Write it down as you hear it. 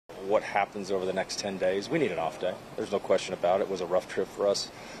what happens over the next 10 days, we need an off day. There's no question about it. It was a rough trip for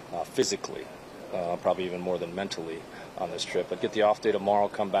us physically, probably even more than mentally on this trip. But get the off day tomorrow,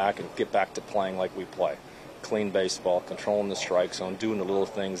 come back, and get back to playing like we play. Clean baseball, controlling the strike zone, doing the little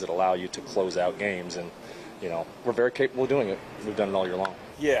things that allow you to close out games. And, we're very capable of doing it. We've done it all year long.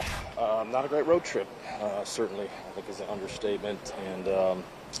 Yeah, not a great road trip, certainly, I think is an understatement. And,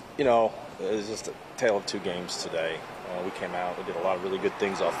 it was just a tale of two games today. We came out, we did a lot of really good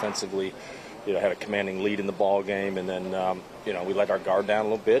things offensively. Had a commanding lead in the ball game, and then, we let our guard down a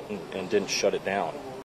little bit and didn't shut it down.